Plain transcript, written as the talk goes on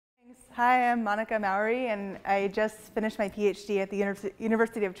Hi, I'm Monica Mowery, and I just finished my PhD at the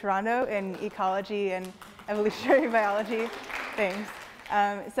University of Toronto in ecology and evolutionary biology. Thanks.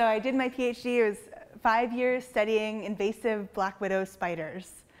 So I did my PhD. It was 5 years studying invasive black widow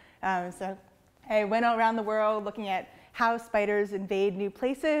spiders. So I went around the world looking at how spiders invade new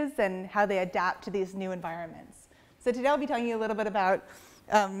places and how they adapt to these new environments. So today I'll be telling you a little bit about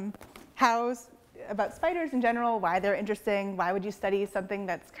about spiders in general, why they're interesting, why would you study something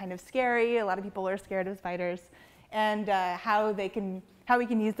that's kind of scary, a lot of people are scared of spiders, and how we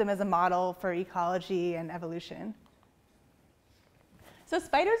can use them as a model for ecology and evolution. So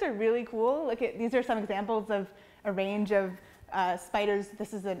spiders are really cool. These are some examples of a range of spiders.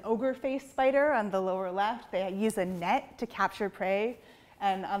 This is an ogre-faced spider on the lower left. They use a net to capture prey.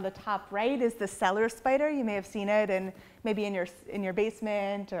 And on the top right is the cellar spider. You may have seen it maybe in your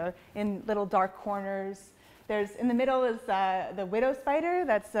basement or in little dark corners. In the middle is the widow spider.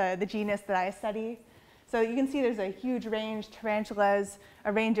 That's the genus that I study. So you can see there's a huge range, tarantulas,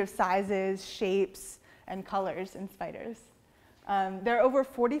 a range of sizes, shapes, and colors in spiders. There are over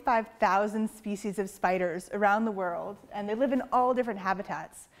 45,000 species of spiders around the world, and they live in all different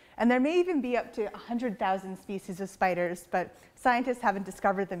habitats. And there may even be up to 100,000 species of spiders, but scientists haven't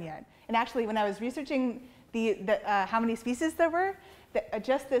discovered them yet. And actually, when I was researching how many species there were,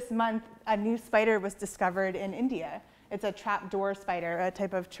 just this month, a new spider was discovered in India. It's a trapdoor spider, a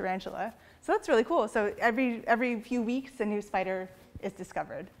type of tarantula. So that's really cool. So every few weeks, a new spider is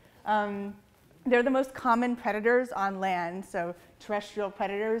discovered. They're the most common predators on land, so terrestrial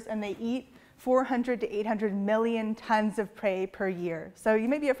predators, and they eat 400 to 800 million tons of prey per year. So you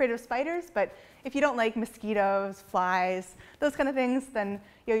may be afraid of spiders, but if you don't like mosquitoes, flies, those kind of things, then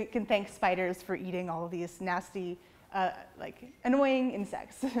you can thank spiders for eating all of these nasty, annoying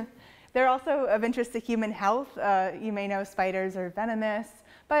insects. They're also of interest to human health. You may know spiders are venomous,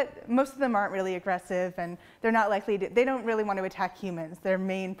 but most of them aren't really aggressive, and they're not likely to, they don't really want to attack humans. Their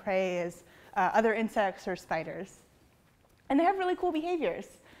main prey is other insects or spiders. And they have really cool behaviors.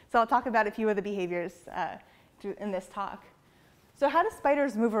 So I'll talk about a few of the behaviors in this talk. So how do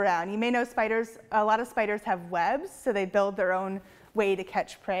spiders move around? You may know a lot of spiders have webs, so they build their own way to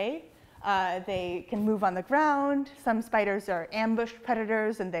catch prey. They can move on the ground. Some spiders are ambush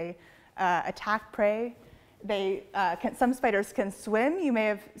predators, and they attack prey. Some spiders can swim. You may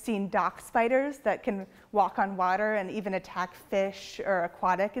have seen dock spiders that can walk on water and even attack fish or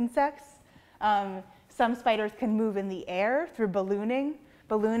aquatic insects. Some spiders can move in the air through ballooning.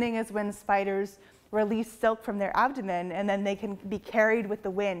 Ballooning is when spiders release silk from their abdomen, and then they can be carried with the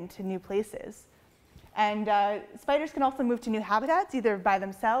wind to new places. And spiders can also move to new habitats, either by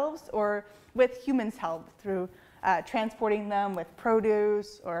themselves or with humans' help through transporting them with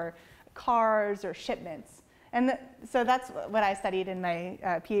produce or cars or shipments. And so that's what I studied in my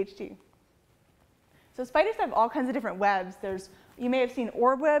PhD. So spiders have all kinds of different webs. You may have seen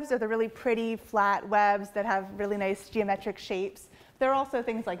orb webs. They're the really pretty flat webs that have really nice geometric shapes. There are also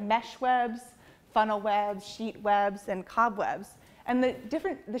things like mesh webs, funnel webs, sheet webs, and cobwebs. And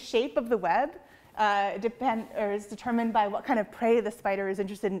the shape of the web is determined by what kind of prey the spider is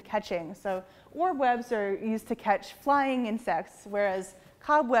interested in catching. So orb webs are used to catch flying insects, whereas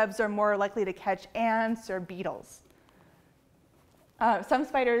cobwebs are more likely to catch ants or beetles. Some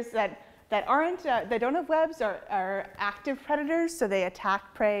spiders that don't have webs are active predators, so they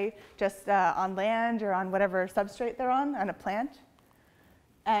attack prey just on land or on whatever substrate they're on a plant.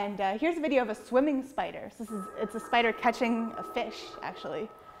 And here's a video of a swimming spider. So it's a spider catching a fish, actually.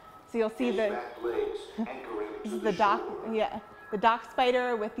 So you'll see this is the dock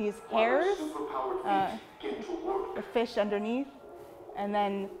spider with these hairs, the fish underneath, and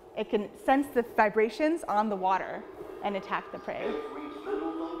then it can sense the vibrations on the water and attack the prey.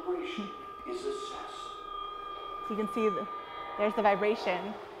 So you can see there's the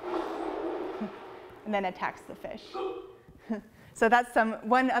vibration, and then attacks the fish. So that's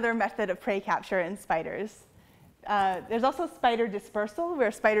one other method of prey capture in spiders. There's also spider dispersal, where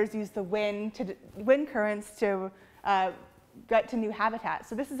spiders use the wind currents to get to new habitats.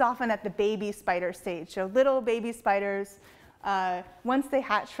 So this is often at the baby spider stage. So little baby spiders, once they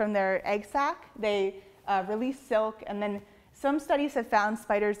hatch from their egg sac, they release silk, and then some studies have found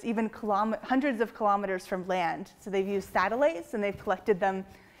spiders even hundreds of kilometers from land. So they've used satellites, and they've collected them.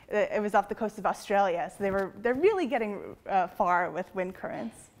 It was off the coast of Australia, so they're really getting far with wind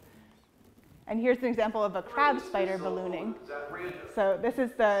currents. And here's an example of a crab spider ballooning. So this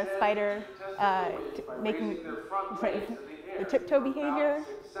is the spider making the tiptoe behavior,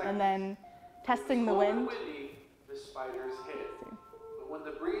 and then testing the wind. The spiders hit. But when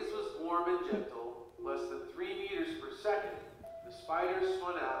the breeze was warm and gentle, less than 3 meters per second, the The spiders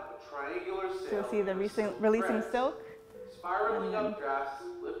spun out a triangular sail. So you'll see the releasing silk. Spiraling up drafts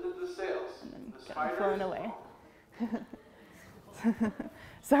lifted the sails. And The then spiders flown away.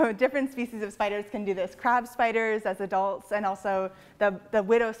 So different species of spiders can do this. Crab spiders as adults, and also the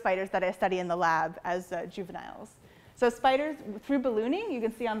widow spiders that I study in the lab as juveniles. So spiders, through ballooning, you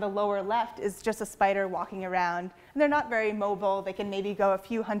can see on the lower left is just a spider walking around. And they're not very mobile. They can maybe go a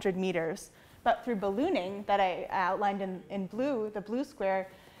few hundred meters. But through ballooning that I outlined in blue, the blue square,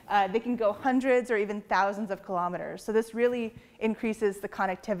 they can go hundreds or even thousands of kilometers. So this really increases the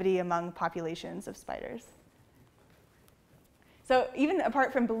connectivity among populations of spiders. So even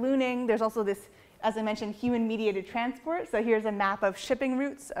apart from ballooning, there's also this, as I mentioned, human-mediated transport. So here's a map of shipping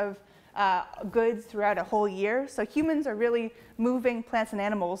routes of goods throughout a whole year. So humans are really moving plants and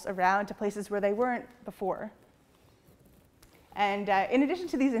animals around to places where they weren't before. And in addition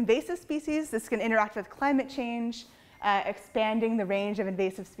to these invasive species, this can interact with climate change, expanding the range of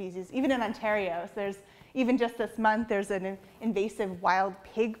invasive species, even in Ontario. So there's, even just this month, there's an invasive wild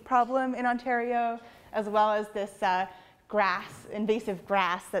pig problem in Ontario, as well as this invasive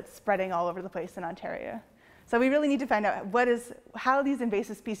grass that's spreading all over the place in Ontario. So we really need to find out how these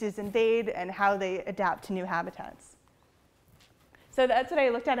invasive species invade and how they adapt to new habitats. So that's what I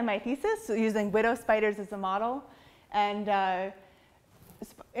looked at in my thesis, so using widow spiders as a model. And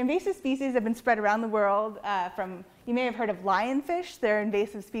invasive species have been spread around the world you may have heard of lionfish. They're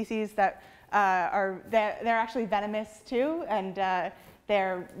invasive species that they're actually venomous too, and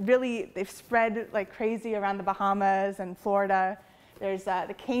they've spread like crazy around the Bahamas and Florida. There's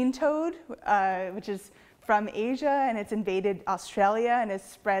the cane toad, which is from Asia, and it's invaded Australia and has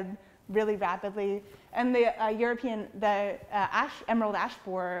spread really rapidly. And the emerald ash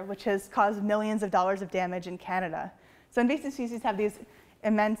borer, which has caused millions of dollars of damage in Canada. So invasive species have these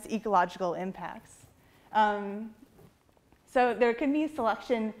immense ecological impacts. So there can be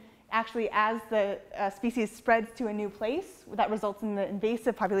selection actually as the species spreads to a new place that results in the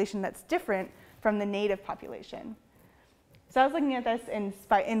invasive population that's different from the native population. So I was looking at this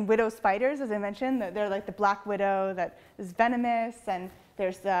in widow spiders, as I mentioned. They're like the black widow that is venomous, and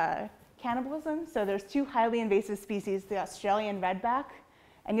there's cannibalism. So there's two highly invasive species, the Australian redback,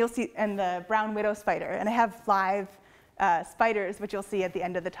 and the brown widow spider. And I have live spiders, which you'll see at the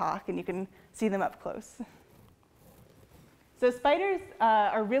end of the talk, and you can see them up close. So spiders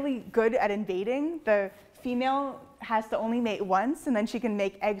are really good at invading. The female has to only mate once, and then she can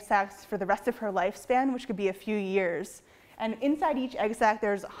make egg sacs for the rest of her lifespan, which could be a few years. And inside each egg sac,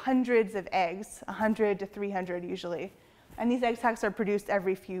 there's hundreds of eggs, 100 to 300 usually. And these egg sacs are produced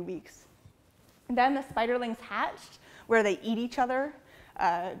every few weeks. And then the spiderlings hatched, where they eat each other.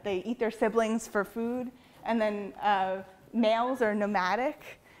 They eat their siblings for food. And then males are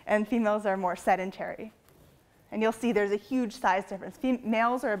nomadic, and females are more sedentary. And you'll see there's a huge size difference.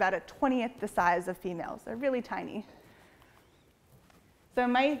 Males are about a 20th the size of females. They're really tiny. So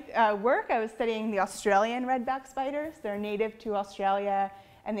in my work, I was studying the Australian redback spiders. They're native to Australia,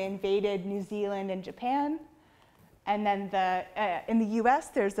 and they invaded New Zealand and Japan. And then in the US,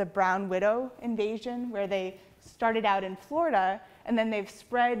 there's a brown widow invasion, where they started out in Florida, and then they've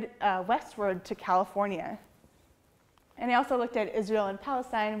spread westward to California. And I also looked at Israel and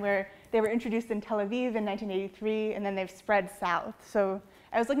Palestine, where they were introduced in Tel Aviv in 1983, and then they've spread south. So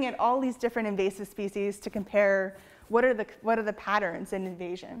I was looking at all these different invasive species to compare what are the patterns in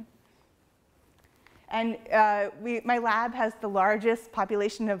invasion. And my lab has the largest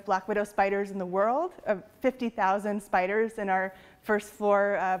population of black widow spiders in the world, of 50,000 spiders in our first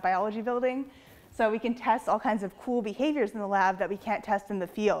floor biology building. So we can test all kinds of cool behaviors in the lab that we can't test in the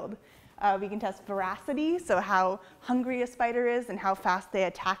field. We can test voracity, so how hungry a spider is and how fast they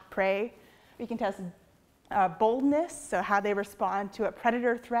attack prey. We can test boldness, so how they respond to a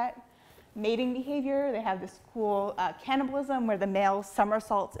predator threat. Mating behavior, they have this cool cannibalism, where the male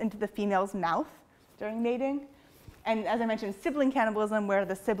somersaults into the female's mouth during mating. And as I mentioned, sibling cannibalism, where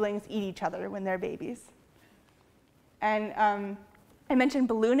the siblings eat each other when they're babies. And I mentioned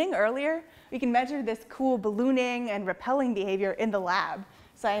ballooning earlier. We can measure this cool ballooning and repelling behavior in the lab.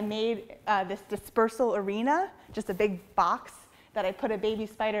 So I made this dispersal arena, just a big box that I put a baby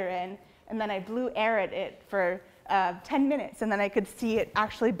spider in, and then I blew air at it for 10 minutes, and then I could see it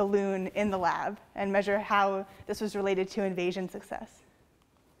actually balloon in the lab and measure how this was related to invasion success.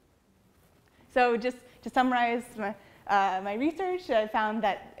 So just to summarize my research, I found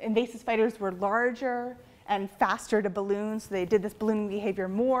that invasive spiders were larger and faster to balloon, so they did this ballooning behavior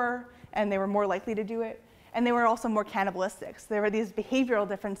more, and they were more likely to do it. And they were also more cannibalistic. So there were these behavioral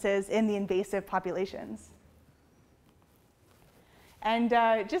differences in the invasive populations. And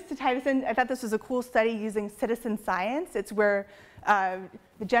just to tie this in, I thought this was a cool study using citizen science. It's where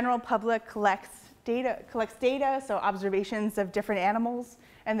the general public collects data, so observations of different animals,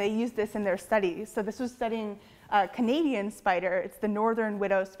 and they use this in their studies. So this was studying a Canadian spider. It's the northern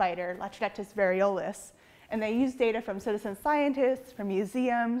widow spider, Latrodectus variolus. And they use data from citizen scientists, from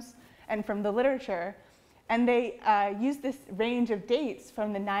museums, and from the literature. And they use this range of dates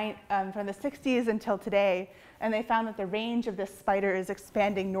from the 60s until today. And they found that the range of this spider is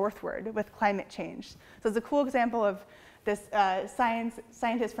expanding northward with climate change. So it's a cool example of this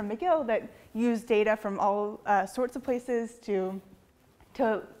scientist from McGill that used data from all sorts of places to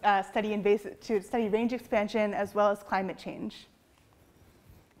study range expansion as well as climate change.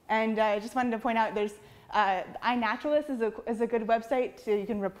 And I just wanted to point out there's iNaturalist is a good website, so you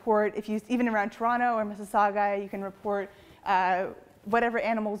can report, even around Toronto or Mississauga, you can report whatever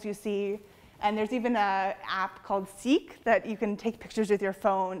animals you see. And there's even an app called Seek that you can take pictures with your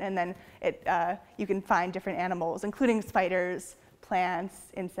phone, and then you can find different animals, including spiders,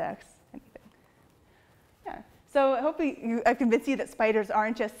 plants, insects, anything. Yeah. So hopefully I've convinced you that spiders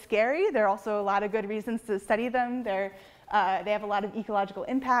aren't just scary. There are also a lot of good reasons to study them. They have a lot of ecological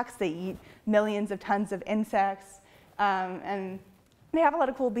impacts. They eat millions of tons of insects. And they have a lot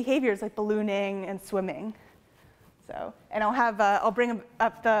of cool behaviors like ballooning and swimming. So, and I'll bring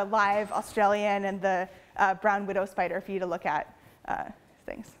up the live Australian and the brown widow spider for you to look at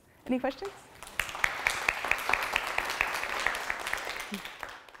things. Any questions?